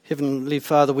Heavenly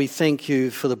Father, we thank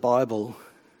you for the Bible,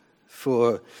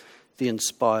 for the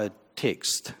inspired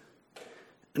text.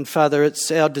 And Father,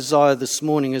 it's our desire this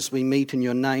morning as we meet in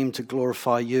your name to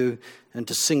glorify you and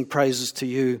to sing praises to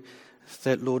you,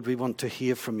 that, Lord, we want to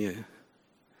hear from you.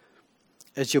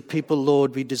 As your people,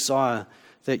 Lord, we desire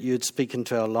that you'd speak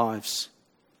into our lives,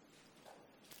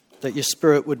 that your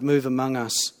Spirit would move among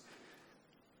us,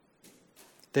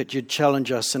 that you'd challenge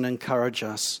us and encourage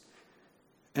us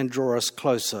and draw us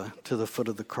closer to the foot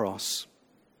of the cross.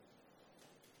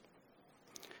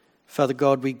 Father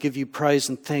God, we give you praise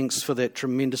and thanks for that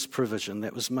tremendous provision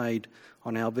that was made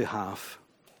on our behalf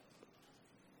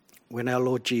when our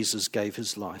Lord Jesus gave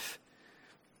his life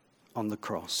on the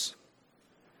cross.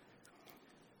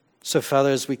 So, Father,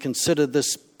 as we consider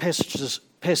this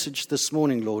passage this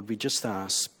morning, Lord, we just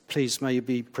ask, please may you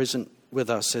be present with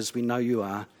us as we know you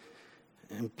are,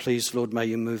 and please, Lord, may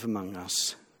you move among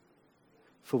us.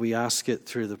 For we ask it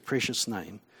through the precious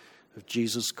name of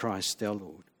Jesus Christ, our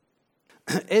Lord.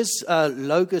 As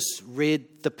Logos read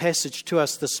the passage to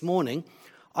us this morning,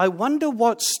 I wonder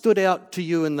what stood out to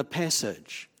you in the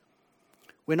passage.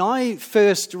 When I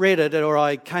first read it, or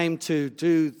I came to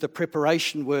do the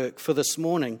preparation work for this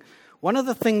morning, one of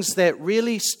the things that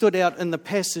really stood out in the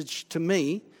passage to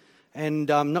me,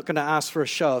 and I'm not going to ask for a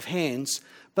show of hands,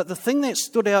 but the thing that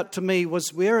stood out to me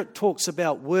was where it talks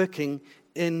about working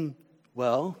in,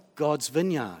 well, God's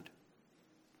vineyard.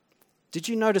 Did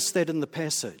you notice that in the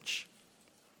passage?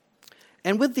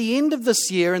 And with the end of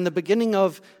this year and the beginning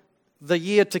of the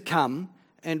year to come,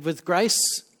 and with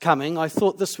grace coming, I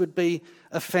thought this would be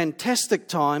a fantastic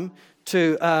time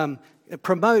to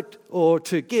promote or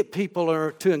to get people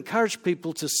or to encourage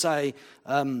people to say,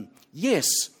 yes,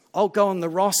 I'll go on the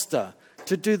roster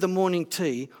to do the morning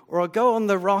tea, or I'll go on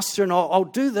the roster and I'll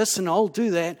do this and I'll do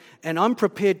that, and I'm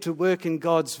prepared to work in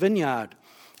God's vineyard.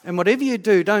 And whatever you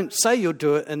do, don't say you'll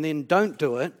do it and then don't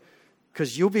do it,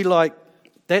 because you'll be like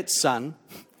that son.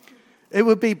 It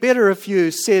would be better if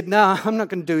you said, no, I'm not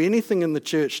going to do anything in the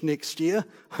church next year.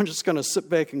 I'm just going to sit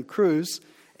back and cruise.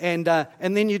 And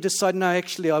then you decide, no,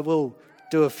 actually I will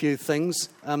do a few things.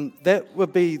 That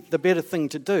would be the better thing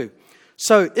to do.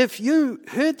 So if you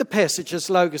heard the passage as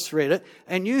Logos read it,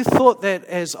 and you thought that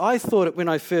as I thought it when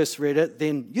I first read it,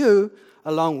 then you,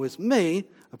 along with me,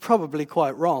 are probably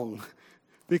quite wrong.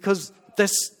 Because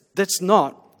that's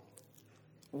not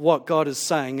what God is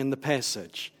saying in the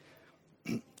passage.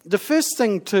 The first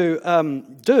thing to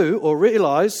do or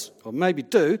realize, or maybe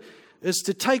do, is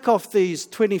to take off these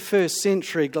 21st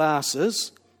century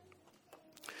glasses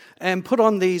and put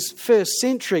on these first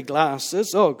century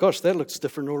glasses. Oh gosh, that looks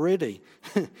different already.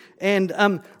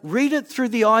 And read it through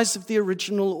the eyes of the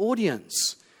original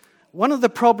audience. One of the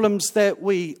problems that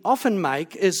we often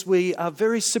make is we are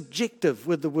very subjective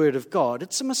with the Word of God.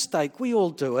 It's a mistake. We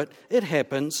all do it. It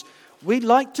happens. We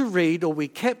like to read, or we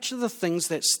capture the things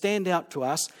that stand out to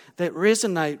us, that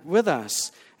resonate with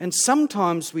us. And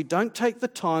sometimes we don't take the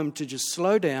time to just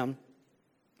slow down,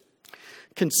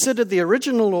 consider the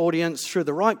original audience through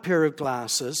the right pair of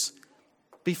glasses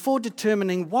before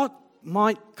determining what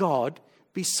might God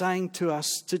be saying to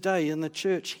us today in the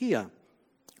church here.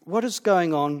 What is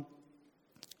going on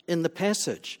in the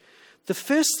passage? The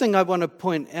first thing I want to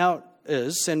point out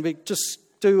is, and we just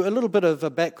do a little bit of a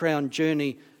background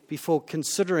journey before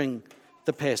considering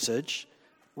the passage,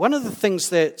 one of the things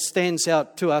that stands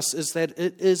out to us is that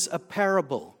it is a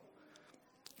parable.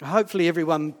 Hopefully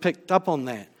everyone picked up on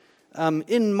that.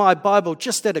 In my Bible,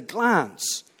 just at a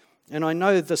glance, and I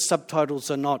know the subtitles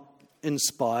are not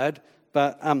inspired,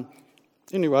 but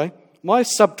anyway, my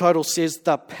subtitle says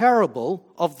The Parable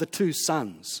of the Two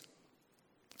Sons.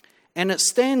 And it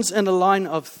stands in a line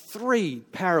of 3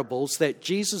 parables that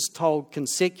Jesus told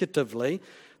consecutively.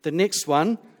 The next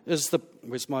one is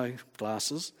where's my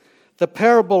glasses? The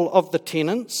parable of the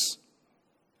tenants,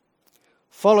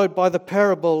 followed by the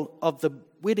parable of the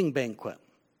wedding banquet.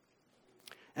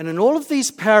 And in all of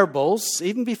these parables,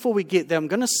 even before we get there, I'm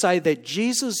going to say that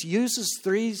Jesus uses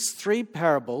these 3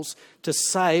 parables to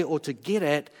say or to get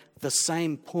at the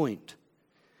same point.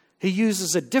 He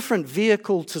uses a different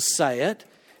vehicle to say it.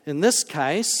 In this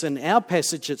case, in our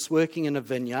passage, it's working in a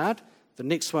vineyard. The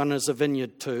next one is a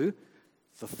vineyard too.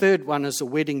 The third one is a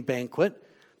wedding banquet.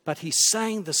 But he's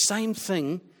saying the same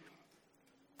thing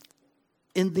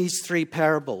in these 3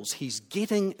 parables. He's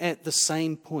getting at the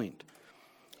same point.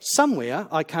 Somewhere,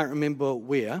 I can't remember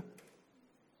where,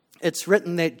 it's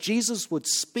written that Jesus would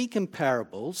speak in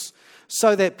parables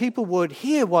so that people would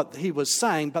hear what he was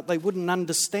saying, but they wouldn't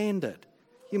understand it.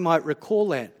 You might recall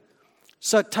that.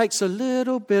 So it takes a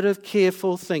little bit of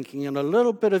careful thinking and a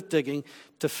little bit of digging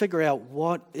to figure out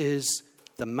what is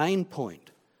the main point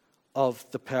of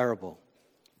the parable.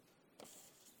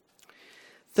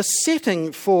 The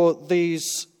setting for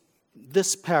this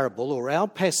parable, or our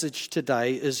passage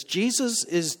today, is Jesus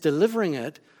is delivering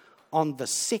it on the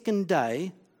second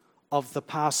day of the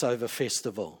Passover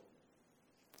festival.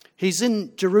 He's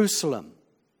in Jerusalem.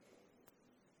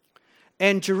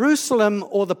 And Jerusalem,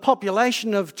 or the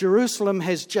population of Jerusalem,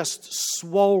 has just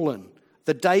swollen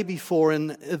the day before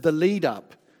in the lead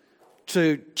up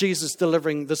to Jesus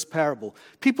delivering this parable.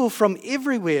 People from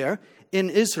everywhere in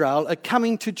Israel are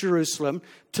coming to Jerusalem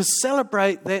to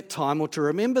celebrate that time, or to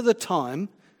remember the time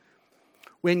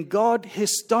when God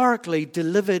historically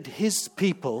delivered his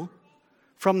people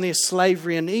from their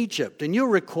slavery in Egypt. And you'll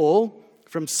recall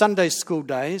from Sunday school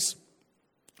days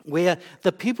where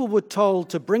the people were told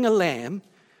to bring a lamb,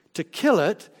 to kill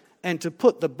it, and to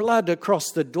put the blood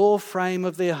across the door frame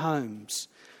of their homes,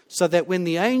 so that when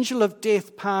the angel of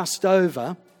death passed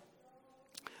over,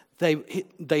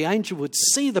 the angel would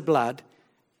see the blood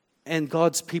and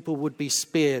God's people would be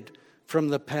spared from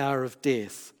the power of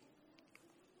death.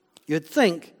 You'd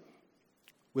think,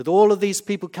 with all of these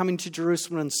people coming to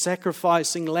Jerusalem and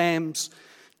sacrificing lambs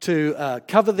to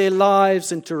cover their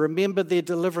lives and to remember their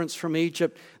deliverance from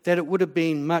Egypt, that it would have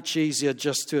been much easier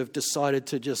just to have decided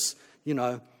to just,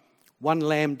 one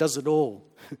lamb does it all.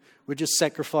 We just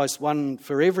sacrifice one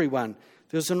for everyone.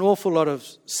 There's an awful lot of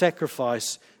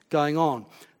sacrifice going on.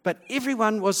 But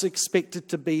everyone was expected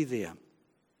to be there.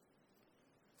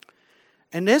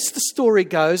 And as the story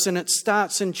goes, and it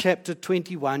starts in chapter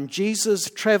 21, Jesus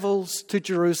travels to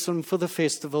Jerusalem for the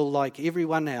festival like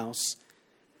everyone else.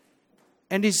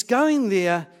 And he's going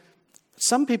there,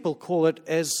 some people call it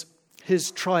as his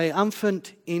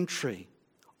triumphant entry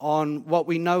on what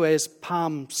we know as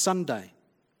Palm Sunday.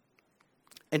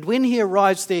 And when he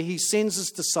arrives there, he sends his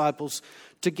disciples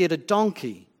to get a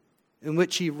donkey in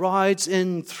which he rides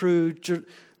in through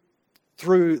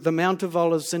the Mount of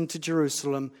Olives into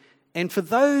Jerusalem. And for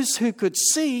those who could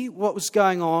see what was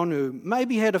going on, who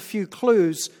maybe had a few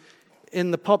clues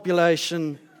in the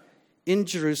population in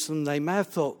Jerusalem, they may have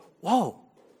thought, whoa,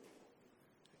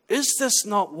 is this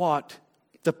not what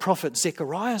the prophet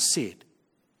Zechariah said?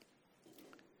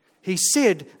 He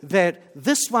said that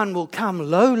this one will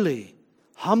come lowly,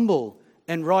 humble,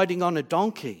 and riding on a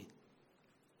donkey.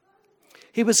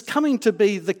 He was coming to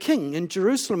be the king in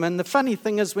Jerusalem. And the funny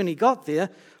thing is, when he got there,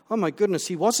 oh my goodness,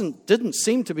 he didn't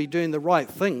seem to be doing the right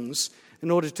things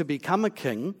in order to become a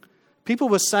king. People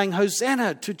were saying,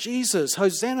 Hosanna to Jesus,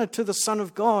 Hosanna to the Son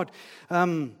of God.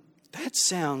 That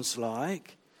sounds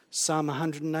like Psalm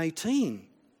 118.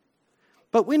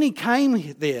 But when he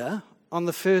came there on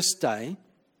the first day,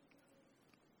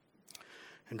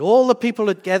 and all the people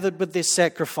had gathered with their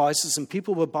sacrifices and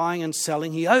people were buying and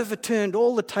selling, he overturned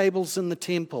all the tables in the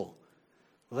temple.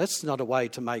 Well, that's not a way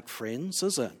to make friends,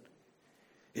 is it?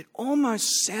 It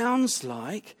almost sounds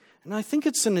like, and I think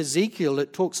it's in Ezekiel,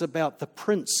 it talks about the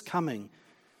prince coming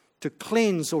to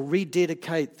cleanse or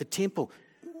rededicate the temple.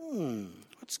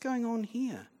 What's going on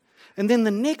here? And then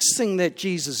the next thing that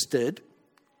Jesus did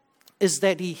is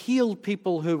that he healed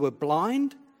people who were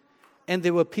blind, and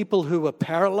there were people who were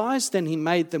paralyzed, and he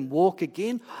made them walk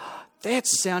again.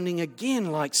 That's sounding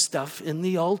again like stuff in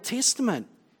the Old Testament.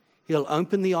 He'll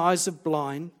open the eyes of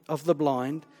the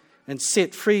blind and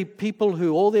set free people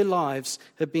who all their lives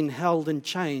have been held in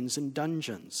chains and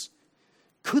dungeons.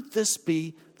 Could this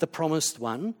be the promised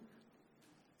one?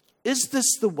 Is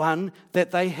this the one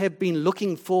that they have been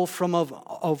looking for from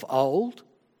of old?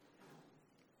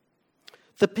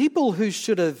 The people who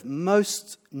should have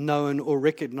most known or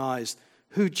recognized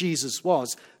who Jesus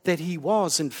was, that he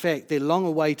was, in fact, their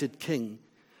long-awaited king,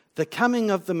 the coming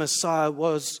of the Messiah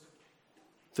was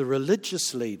the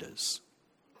religious leaders,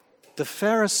 the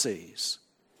Pharisees,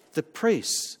 the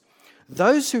priests,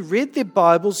 those who read their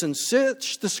Bibles and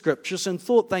searched the scriptures and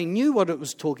thought they knew what it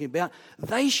was talking about.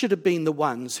 They should have been the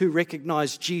ones who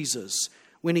recognized Jesus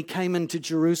when he came into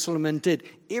Jerusalem and did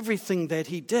everything that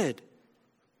he did.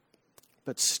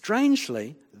 But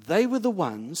strangely, they were the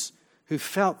ones who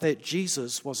felt that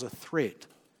Jesus was a threat.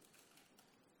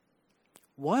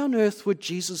 Why on earth would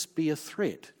Jesus be a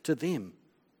threat to them?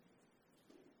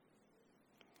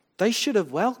 They should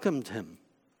have welcomed him.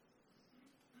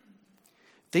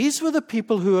 These were the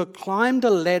people who had climbed a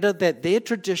ladder that their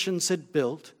traditions had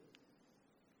built.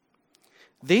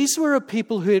 These were a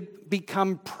people who had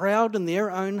become proud in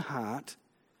their own heart.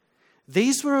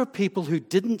 These were a people who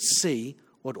didn't see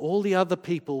what all the other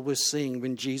people were seeing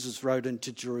when Jesus rode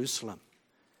into Jerusalem.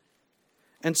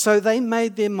 And so they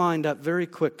made their mind up very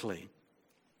quickly.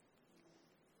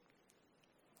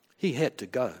 He had to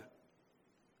go.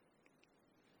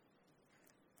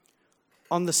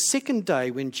 on the second day,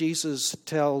 when Jesus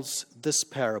tells this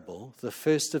parable, the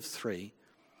first of three,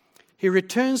 he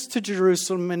returns to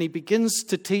Jerusalem and he begins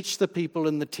to teach the people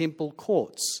in the temple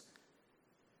courts.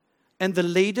 And the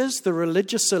leaders, the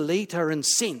religious elite, are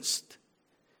incensed.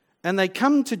 And they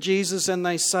come to Jesus and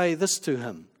they say this to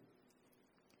him.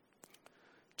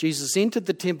 Jesus entered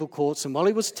the temple courts, and while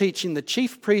he was teaching, the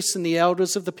chief priests and the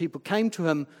elders of the people came to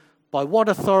him. By what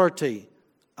authority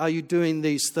are you doing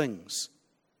these things?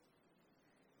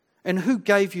 And who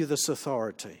gave you this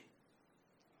authority?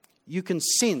 You can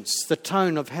sense the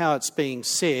tone of how it's being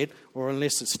said, or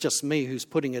unless it's just me who's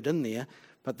putting it in there,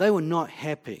 but they were not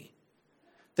happy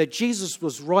that Jesus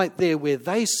was right there where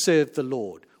they served the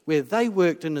Lord, where they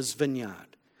worked in his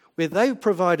vineyard, where they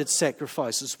provided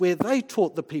sacrifices, where they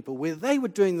taught the people, where they were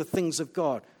doing the things of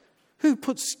God. Who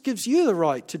gives you the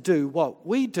right to do what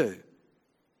we do?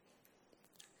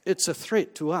 It's a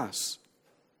threat to us.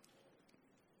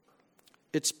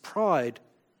 It's pride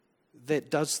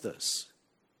that does this.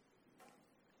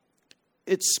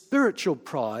 It's spiritual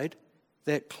pride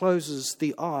that closes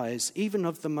the eyes even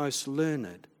of the most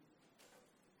learned.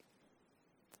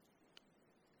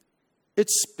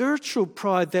 It's spiritual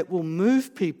pride that will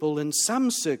move people in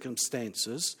some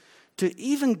circumstances to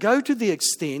even go to the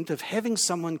extent of having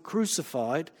someone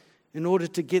crucified in order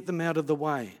to get them out of the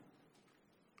way.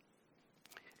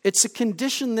 It's a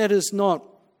condition that is not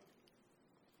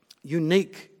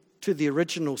unique to the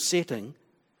original setting,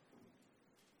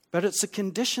 but it's a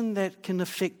condition that can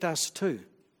affect us too.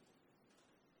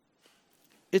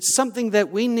 It's something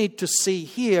that we need to see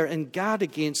here and guard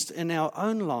against in our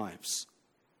own lives.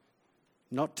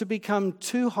 Not to become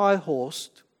too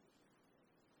high-horsed,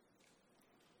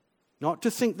 not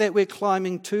to think that we're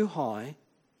climbing too high,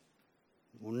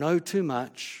 or know too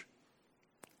much,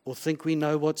 or think we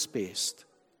know what's best.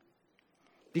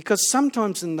 Because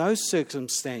sometimes in those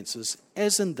circumstances,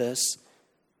 as in this,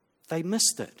 they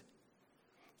missed it.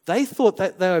 They thought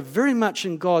that they were very much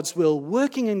in God's will,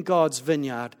 working in God's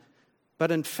vineyard,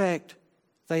 but in fact,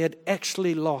 they had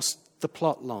actually lost the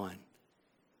plot line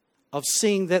of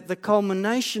seeing that the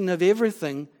culmination of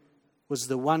everything was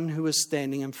the one who was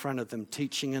standing in front of them,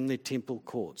 teaching in their temple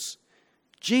courts.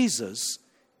 Jesus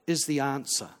is the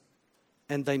answer,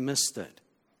 and they missed it.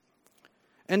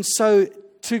 And so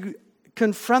to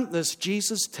confront this,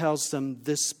 Jesus tells them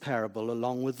this parable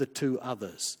along with the two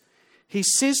others. He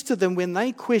says to them, when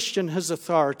they question his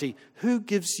authority, who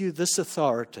gives you this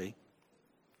authority?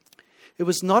 It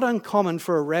was not uncommon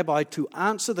for a rabbi to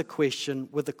answer the question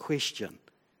with a question.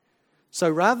 So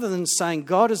rather than saying,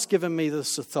 God has given me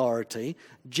this authority,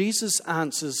 Jesus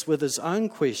answers with his own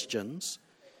questions,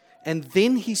 and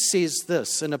then he says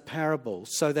this in a parable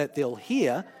so that they'll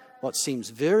hear what seems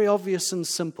very obvious and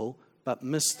simple, but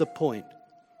miss the point.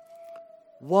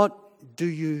 What do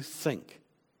you think?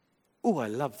 Oh, I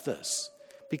love this.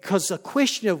 Because the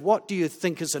question of what do you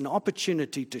think is an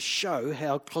opportunity to show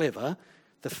how clever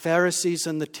the Pharisees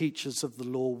and the teachers of the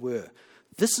law were.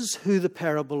 This is who the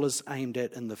parable is aimed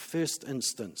at in the first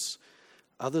instance.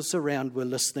 Others around were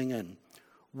listening in.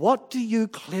 What do you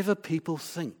clever people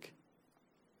think?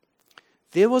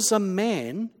 There was a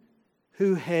man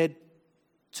who had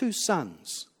 2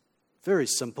 sons. Very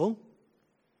simple.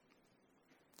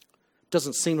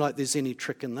 Doesn't seem like there's any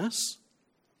trick in this.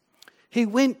 He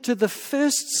went to the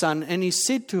first son and he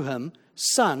said to him,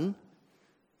 "Son,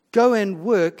 go and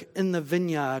work in the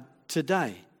vineyard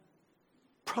today."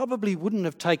 Probably wouldn't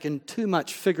have taken too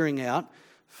much figuring out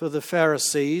for the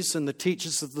Pharisees and the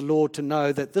teachers of the law to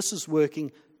know that this is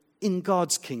working in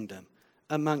God's kingdom,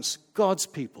 amongst God's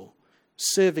people,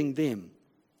 serving them.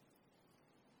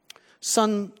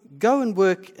 "Son, go and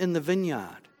work in the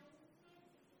vineyard."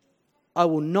 "I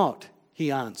will not,"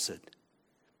 he answered.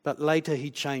 But later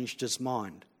he changed his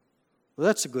mind. Well,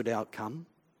 that's a good outcome.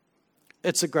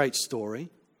 It's a great story.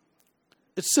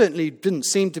 It certainly didn't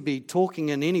seem to be talking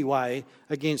in any way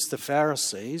against the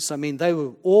Pharisees. I mean, they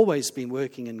were always been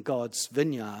working in God's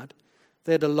vineyard.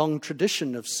 They had a long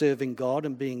tradition of serving God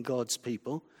and being God's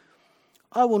people.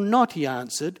 "I will not," he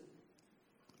answered.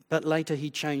 But later he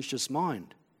changed his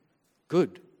mind.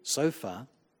 Good, so far.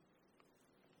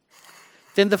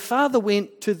 Then the father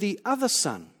went to the other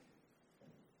son.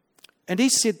 And he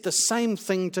said the same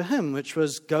thing to him, which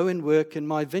was, "Go and work in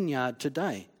my vineyard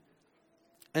today."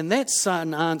 And that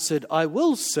son answered, "I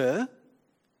will, sir."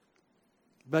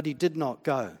 But he did not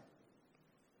go.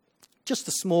 Just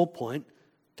a small point.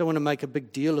 Don't want to make a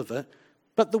big deal of it.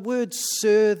 But the word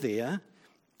 "sir" there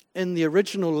in the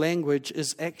original language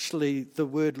is actually the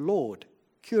word Lord,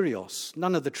 kurios.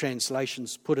 None of the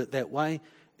translations put it that way.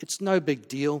 It's no big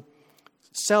deal.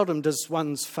 Seldom does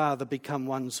one's father become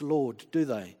one's Lord, do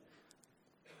they?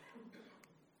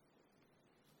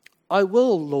 "I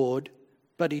will, Lord,"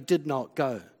 but he did not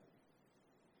go.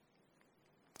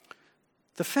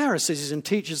 The Pharisees and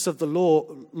teachers of the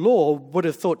law would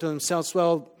have thought to themselves,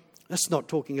 well, that's not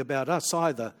talking about us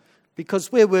either,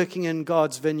 because we're working in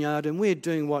God's vineyard and we're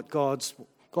doing what God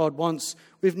wants.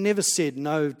 We've never said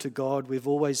no to God. We've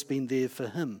always been there for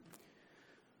him.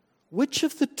 Which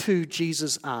of the two,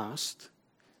 Jesus asked,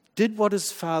 did what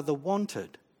his Father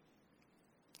wanted?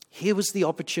 Here was the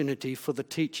opportunity for the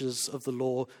teachers of the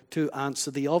law to answer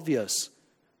the obvious.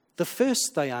 The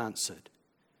first they answered.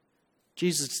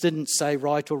 Jesus didn't say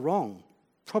right or wrong,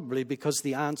 probably because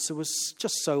the answer was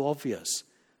just so obvious.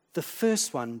 The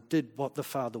first one did what the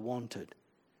Father wanted.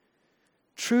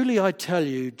 Truly I tell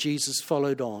you, Jesus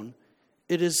followed on,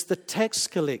 it is the tax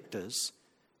collectors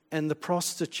and the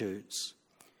prostitutes.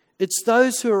 It's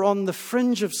those who are on the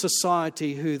fringe of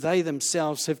society who they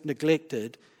themselves have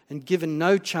neglected and given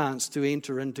no chance to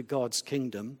enter into God's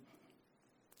kingdom,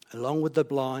 along with the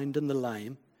blind and the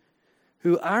lame,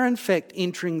 who are in fact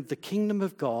entering the kingdom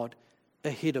of God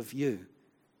ahead of you.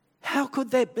 How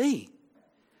could that be?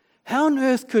 How on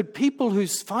earth could people who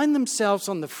find themselves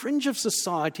on the fringe of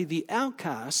society, the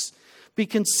outcasts, be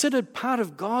considered part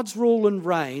of God's rule and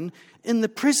reign in the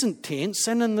present tense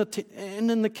and in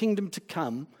the kingdom to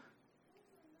come,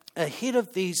 ahead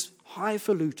of these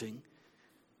highfalutin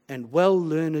and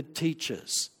well-learned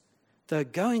teachers? They're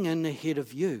going in ahead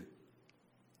of you.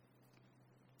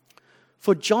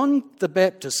 For John the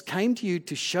Baptist came to you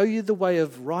to show you the way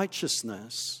of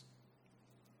righteousness,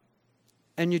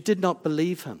 and you did not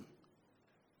believe him.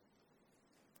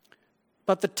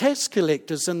 But the tax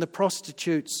collectors and the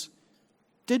prostitutes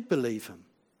did believe him.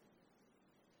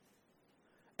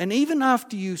 And even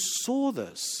after you saw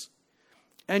this,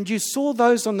 and you saw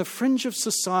those on the fringe of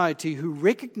society who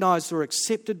recognized or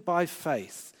accepted by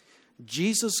faith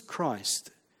Jesus Christ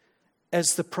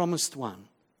as the promised one,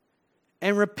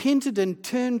 and repented and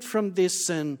turned from their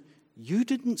sin, you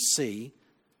didn't see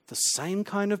the same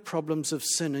kind of problems of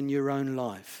sin in your own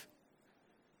life.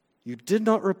 You did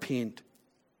not repent,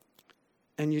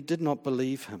 and you did not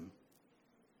believe him.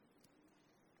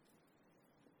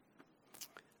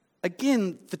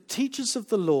 Again, the teachers of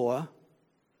the law,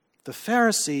 the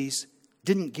Pharisees,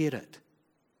 didn't get it.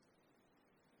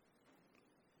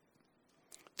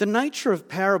 The nature of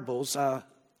parables are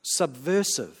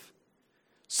subversive.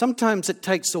 Sometimes it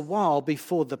takes a while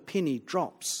before the penny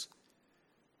drops.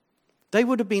 They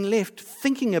would have been left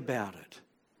thinking about it.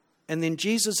 And then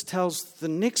Jesus tells the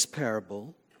next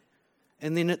parable,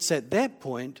 and then it's at that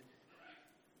point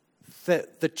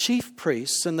that the chief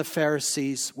priests and the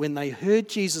Pharisees, when they heard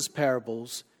Jesus'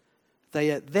 parables,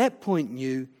 they at that point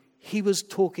knew he was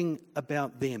talking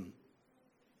about them.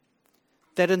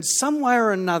 That in some way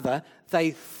or another,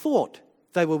 they thought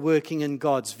they were working in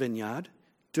God's vineyard,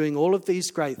 doing all of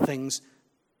these great things,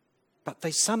 but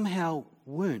they somehow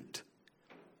weren't.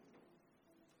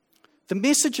 The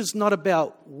message is not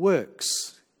about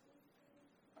works.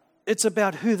 It's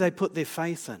about who they put their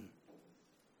faith in.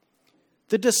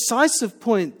 The decisive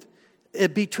point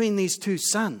between these two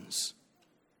sons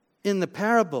in the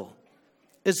parable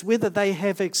is whether they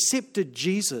have accepted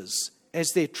Jesus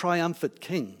as their triumphant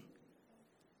king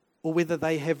or whether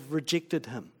they have rejected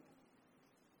him.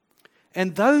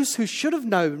 And those who should have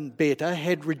known better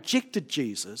had rejected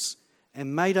Jesus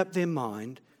and made up their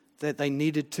mind that they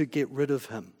needed to get rid of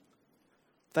him.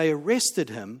 They arrested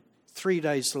him 3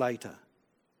 days later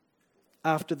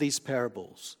after these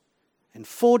parables. And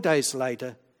 4 days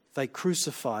later, they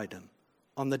crucified him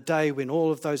on the day when all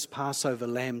of those Passover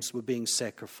lambs were being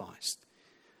sacrificed.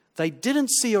 They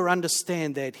didn't see or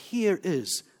understand that here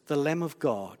is the Lamb of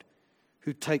God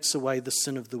who takes away the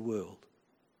sin of the world.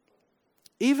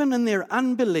 Even in their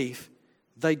unbelief,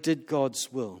 they did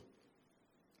God's will.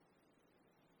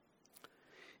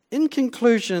 In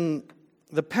conclusion,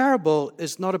 the parable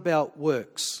is not about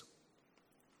works.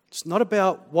 It's not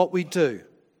about what we do.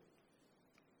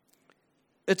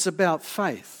 It's about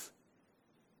faith.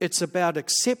 It's about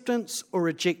acceptance or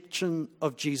rejection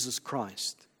of Jesus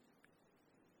Christ.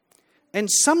 And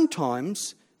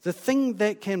sometimes the thing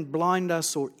that can blind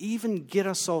us or even get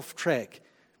us off track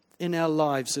in our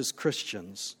lives as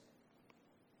Christians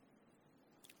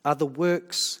are the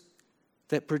works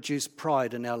that produce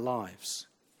pride in our lives.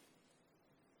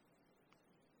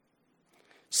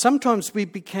 Sometimes we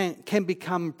can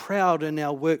become proud in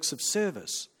our works of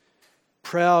service,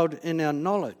 proud in our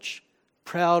knowledge,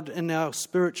 proud in our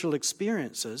spiritual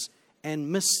experiences, and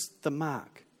miss the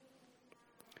mark.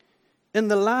 In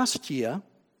the last year,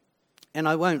 and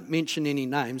I won't mention any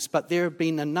names, but there have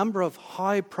been a number of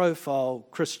high-profile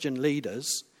Christian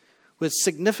leaders with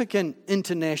significant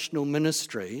international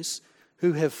ministries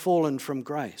who have fallen from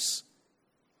grace,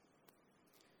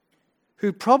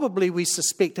 who probably, we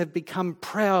suspect, have become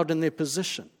proud in their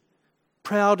position,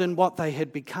 proud in what they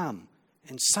had become,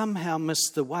 and somehow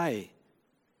missed the way.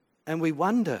 And we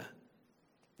wonder,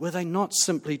 were they not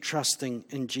simply trusting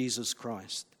in Jesus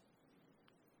Christ?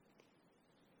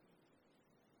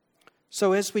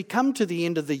 So as we come to the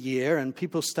end of the year and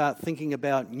people start thinking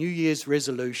about New Year's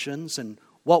resolutions and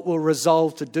what we'll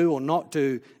resolve to do or not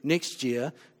do next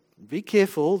year, be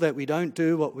careful that we don't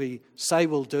do what we say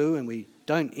we'll do and we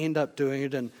don't end up doing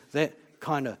it and that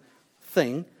kind of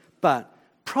thing. But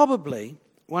probably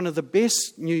one of the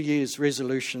best New Year's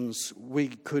resolutions we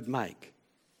could make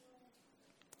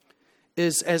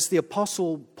is, as the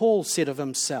Apostle Paul said of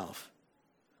himself,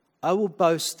 I will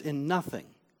boast in nothing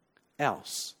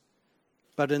else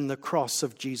but in the cross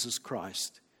of Jesus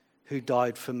Christ, who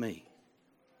died for me.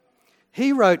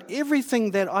 He wrote,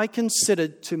 everything that I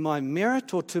considered to my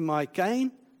merit or to my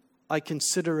gain, I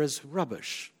consider as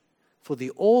rubbish for the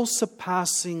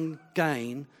all-surpassing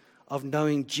gain of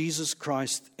knowing Jesus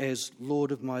Christ as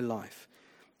Lord of my life.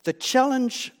 The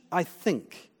challenge, I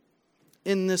think,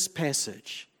 in this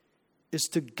passage is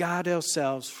to guard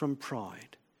ourselves from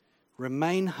pride,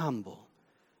 remain humble,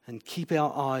 and keep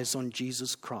our eyes on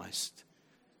Jesus Christ.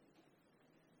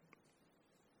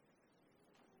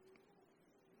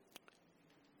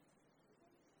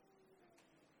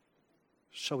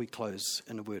 Shall we close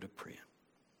in a word of prayer?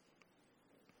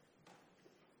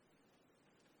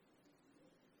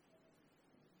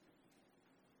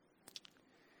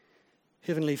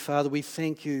 Heavenly Father, we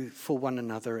thank you for one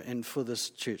another and for this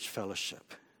church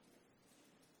fellowship.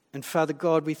 And Father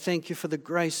God, we thank you for the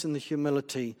grace and the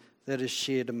humility that is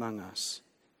shared among us,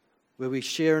 where we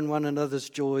share in one another's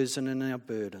joys and in our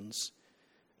burdens.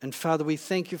 And Father, we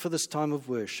thank you for this time of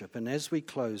worship. And as we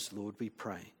close, Lord, we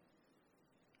pray,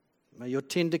 may your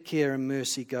tender care and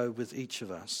mercy go with each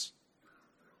of us.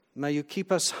 May you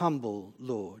keep us humble,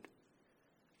 Lord,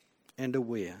 and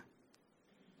aware.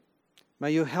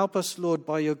 May you help us, Lord,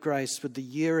 by your grace with the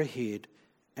year ahead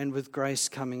and with grace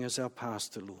coming as our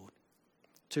pastor, Lord,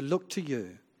 to look to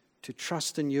you, to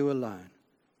trust in you alone,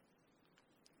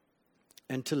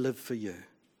 and to live for you.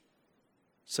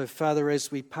 So, Father, as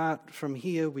we part from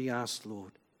here, we ask,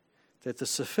 Lord, that the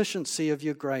sufficiency of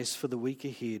your grace for the week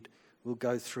ahead will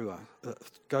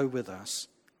go with us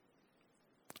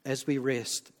as we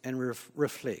rest and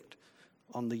reflect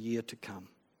on the year to come.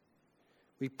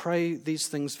 We pray these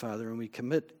things, Father, and we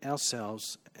commit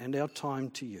ourselves and our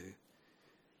time to you.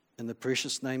 In the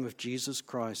precious name of Jesus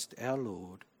Christ, our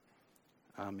Lord.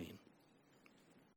 Amen.